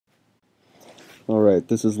Alright,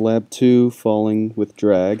 this is Lab 2, Falling with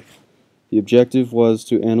Drag. The objective was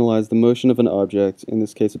to analyze the motion of an object, in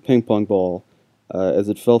this case a ping pong ball, as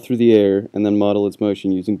it fell through the air, and then model its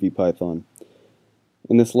motion using VPython.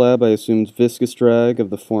 In this lab I assumed viscous drag of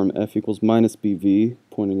the form F equals minus BV,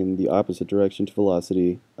 pointing in the opposite direction to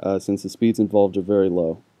velocity, since the speeds involved are very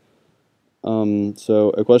low. So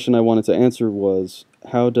a question I wanted to answer was,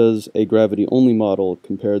 how does a gravity-only model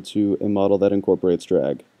compare to a model that incorporates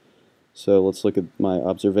drag? So let's look at my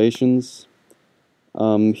observations.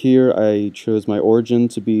 Here I chose my origin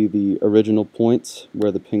to be the original point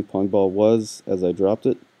where the ping pong ball was as I dropped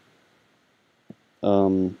it.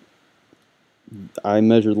 I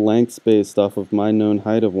measured lengths based off of my known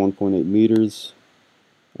height of 1.8 meters.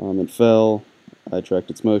 It fell, I tracked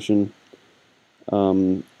its motion,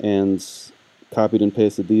 and copied and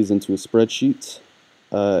pasted these into a spreadsheet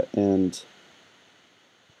and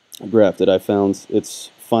graphed it. I found its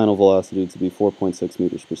final velocity to be 4.6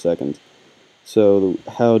 meters per second. So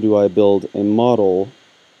how do I build a model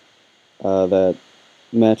that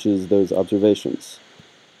matches those observations?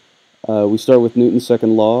 We start with Newton's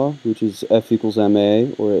second law, which is F equals ma,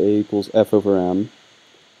 or A equals F over m.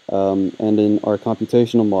 And in our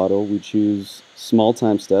computational model, we choose small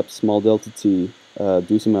time steps, small delta t,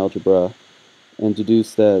 do some algebra, and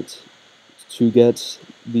deduce that to get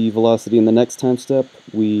the velocity in the next time step,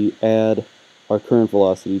 we add our current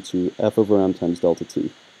velocity to F over m times delta t.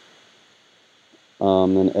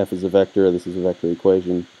 And F is a vector, this is a vector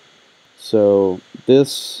equation. So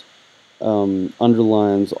this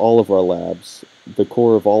underlines all of our labs. The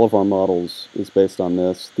core of all of our models is based on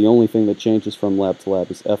this. The only thing that changes from lab to lab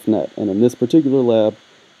is Fnet. And in this particular lab,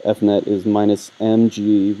 Fnet is minus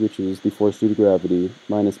mg, which is the force due to gravity,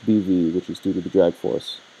 minus bv, which is due to the drag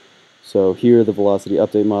force. So here the velocity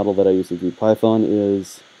update model that I use with VPython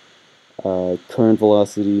is current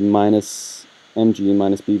velocity minus mg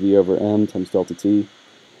minus bv over m times delta t.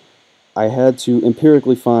 I had to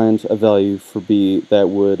empirically find a value for b that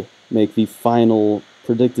would make the final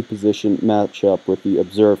predicted position match up with the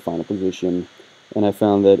observed final position, and I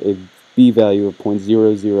found that a b value of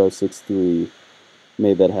 0.0063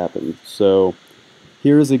 made that happen. So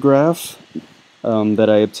here is a graph that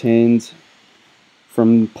I obtained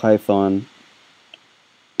from Python.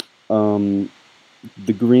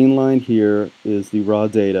 The green line here is the raw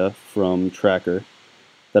data from Tracker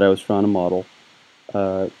that I was trying to model.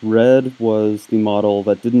 Red was the model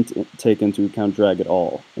that didn't take into account drag at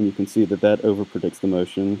all, and you can see that that overpredicts the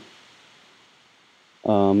motion.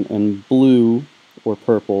 And blue, or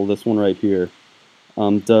purple, this one right here,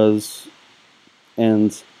 does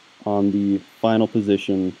end on the final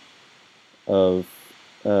position of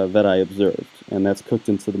that I observed, and that's cooked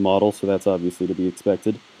into the model, so that's obviously to be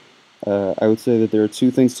expected. I would say that there are two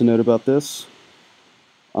things to note about this.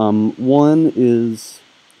 One is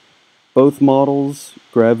both models,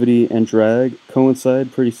 gravity and drag,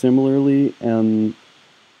 coincide pretty similarly, and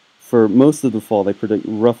for most of the fall they predict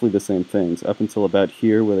roughly the same things, up until about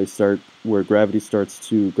here where gravity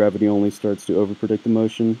only starts to overpredict the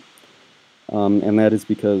motion. And that is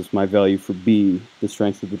because my value for B, the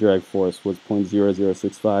strength of the drag force, was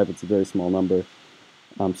 0.0065. It's a very small number,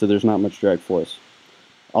 so there's not much drag force.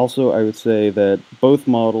 Also, I would say that both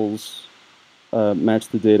models match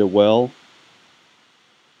the data well,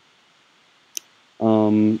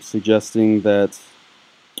 suggesting that,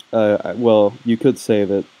 well, you could say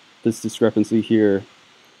that this discrepancy here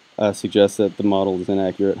suggests that the model is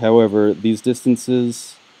inaccurate. However, these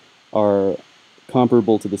distances are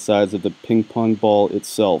comparable to the size of the ping pong ball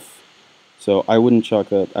itself. So I would chalk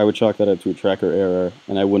that up to a tracker error,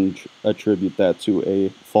 and I wouldn't attribute that to a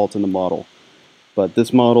fault in the model. But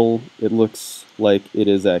this model, it looks like it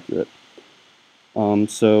is accurate.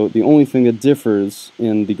 So the only thing that differs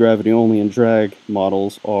in the gravity-only and drag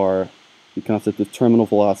models are the concept of terminal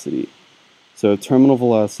velocity. So terminal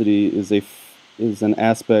velocity is an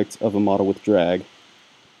aspect of a model with drag.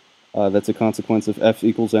 That's a consequence of F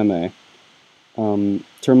equals ma.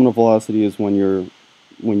 Terminal velocity is when you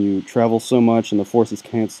travel so much and the forces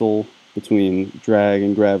cancel between drag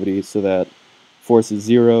and gravity so that force is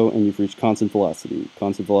zero and you've reached constant velocity.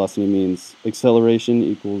 Constant velocity means acceleration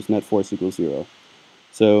equals net force equals zero.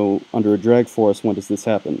 So under a drag force, when does this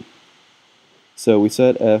happen? So we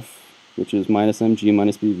set F, which is minus mg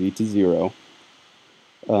minus bv, to 0.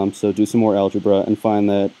 So do some more algebra and find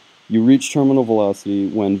that you reach terminal velocity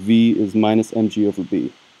when v is minus mg over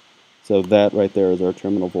b. So that right there is our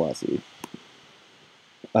terminal velocity.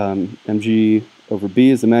 Mg over b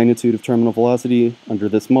is the magnitude of terminal velocity under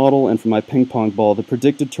this model, and for my ping pong ball, the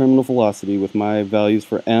predicted terminal velocity with my values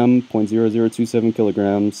for m, 0.0027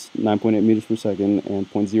 kilograms, 9.8 meters per second,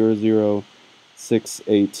 and 0.00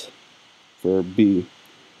 0.68 for B.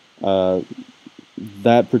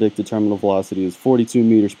 That predicted terminal velocity is 42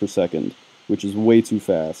 meters per second, which is way too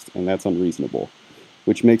fast, and that's unreasonable.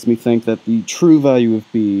 Which makes me think that the true value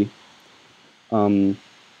of B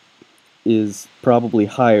is probably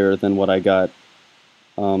higher than what I got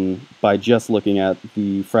by just looking at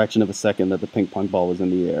the fraction of a second that the ping pong ball was in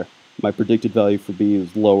the air. My predicted value for B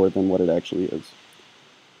is lower than what it actually is.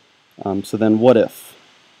 So then what if?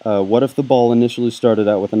 What if the ball initially started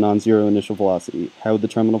out with a non-zero initial velocity? How would the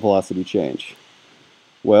terminal velocity change?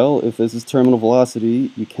 Well, if this is terminal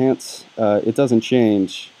velocity, you can't, it doesn't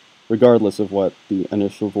change regardless of what the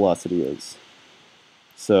initial velocity is.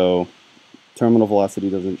 So terminal velocity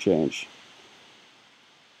doesn't change.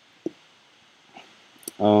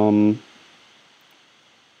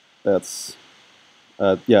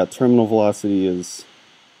 Yeah, terminal velocity is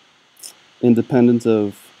independent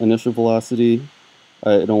of initial velocity.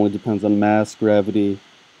 It only depends on mass, gravity,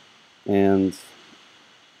 and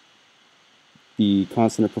the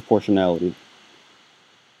constant of proportionality.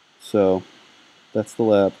 So that's the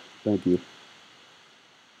lab. Thank you.